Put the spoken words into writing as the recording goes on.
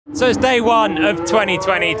So it's day one of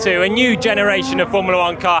 2022. A new generation of Formula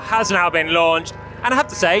One car has now been launched. And I have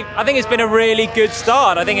to say, I think it's been a really good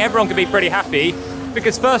start. I think everyone can be pretty happy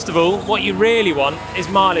because first of all, what you really want is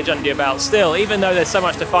mileage under your belt still. Even though there's so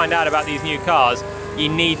much to find out about these new cars, you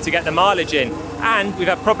need to get the mileage in. And we've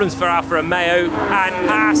had problems for Alfa Romeo and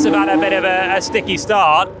Haas have had a bit of a sticky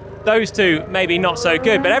start. Those two maybe not so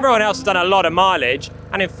good, but everyone else has done a lot of mileage.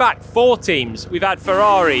 And in fact, 4 teams, we've had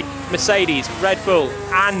Ferrari, Mercedes, Red Bull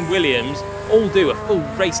and Williams all do a full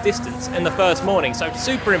race distance in the first morning. So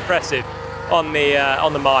super impressive on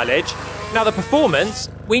the mileage. Now the performance,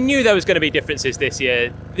 we knew there was going to be differences this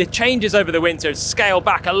year. The changes over the winter have scaled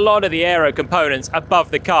back a lot of the aero components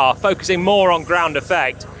above the car, focusing more on ground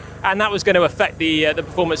effect. And that was going to affect the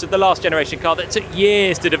performance of the last generation car that took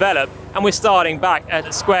years to develop. And we're starting back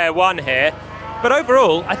at square one here. But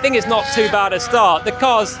overall, I think it's not too bad a start. The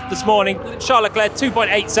cars this morning, Charles Leclerc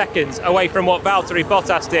 2.8 seconds away from what Valtteri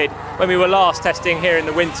Bottas did when we were last testing here in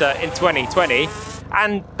the winter in 2020.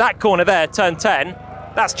 And that corner there, turn 10,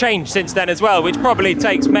 that's changed since then as well, which probably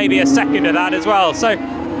takes maybe a second of that as well. So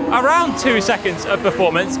around 2 seconds of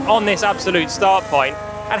performance on this absolute start point.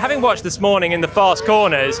 And having watched this morning in the fast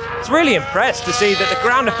corners, I was really impressed to see that the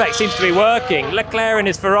ground effect seems to be working. Leclerc in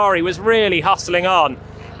his Ferrari was really hustling on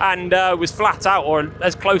and was flat out, or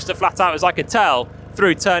as close to flat out as I could tell,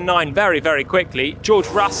 through turn 9 very, very quickly. George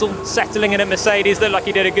Russell settling in at Mercedes, looked like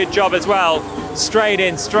he did a good job as well. Straight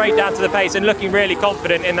in, straight down to the pace and looking really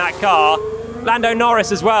confident in that car. Lando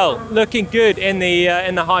Norris as well, looking good in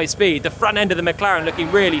the high speed. The front end of the McLaren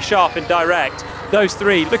looking really sharp and direct. Those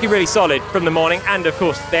 3 looking really solid from the morning, and of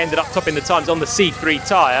course they ended up topping the times on the C3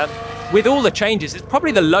 tyre. With all the changes, it's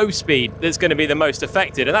probably the low speed that's going to be the most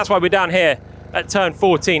affected, and that's why we're down here at turn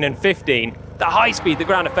 14 and 15. The high speed, the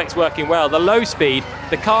ground effect's working well. The low speed,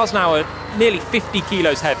 the cars now are nearly 50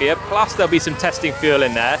 kilos heavier, plus there'll be some testing fuel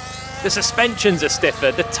in there. The suspensions are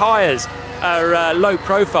stiffer, the tyres are low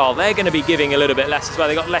profile. They're going to be giving a little bit less as well.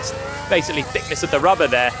 They've got less, basically, thickness of the rubber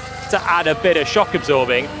there to add a bit of shock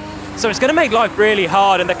absorbing. So it's going to make life really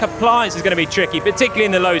hard, and the compliance is going to be tricky, particularly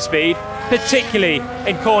in the low speed, particularly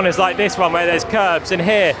in corners like this one where there's curbs, and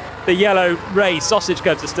here the yellow raised sausage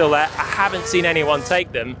curbs are still there. I haven't seen anyone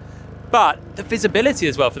take them, but the visibility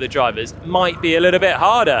as well for the drivers might be a little bit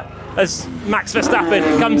harder as Max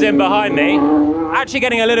Verstappen comes in behind me, actually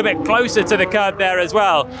getting a little bit closer to the curb there as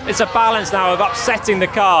well. It's a balance now of upsetting the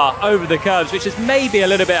car over the curbs, which is maybe a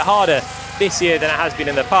little bit harder this year than it has been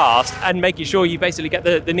in the past, and making sure you basically get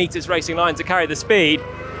the neatest racing line to carry the speed.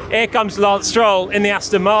 Here comes Lance Stroll in the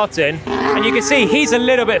Aston Martin, and you can see he's a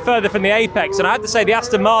little bit further from the apex, and I have to say the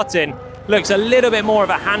Aston Martin looks a little bit more of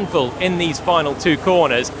a handful in these final 2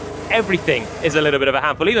 corners. Everything is a little bit of a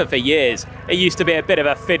handful, even for years. It used to be a bit of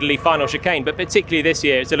a fiddly final chicane, but particularly this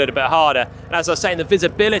year it's a little bit harder. And as I was saying, the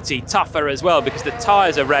visibility tougher as well because the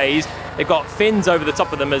tyres are raised. They've got fins over the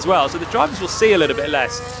top of them as well, so the drivers will see a little bit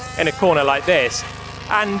less in a corner like this.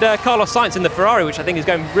 And Carlos Sainz in the Ferrari, which I think is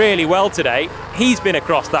going really well today, he's been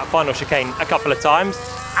across that final chicane a couple of times.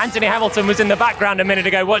 Anthony Hamilton was in the background a minute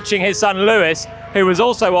ago watching his son Lewis, who was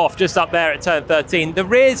also off just up there at turn 13. The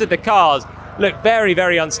rears of the cars look very,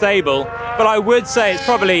 very unstable, but I would say it's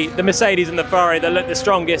probably the Mercedes and the Ferrari that look the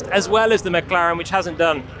strongest, as well as the McLaren, which hasn't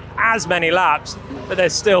done as many laps, but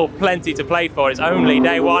there's still plenty to play for. It's only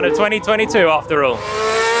day one of 2022 after all.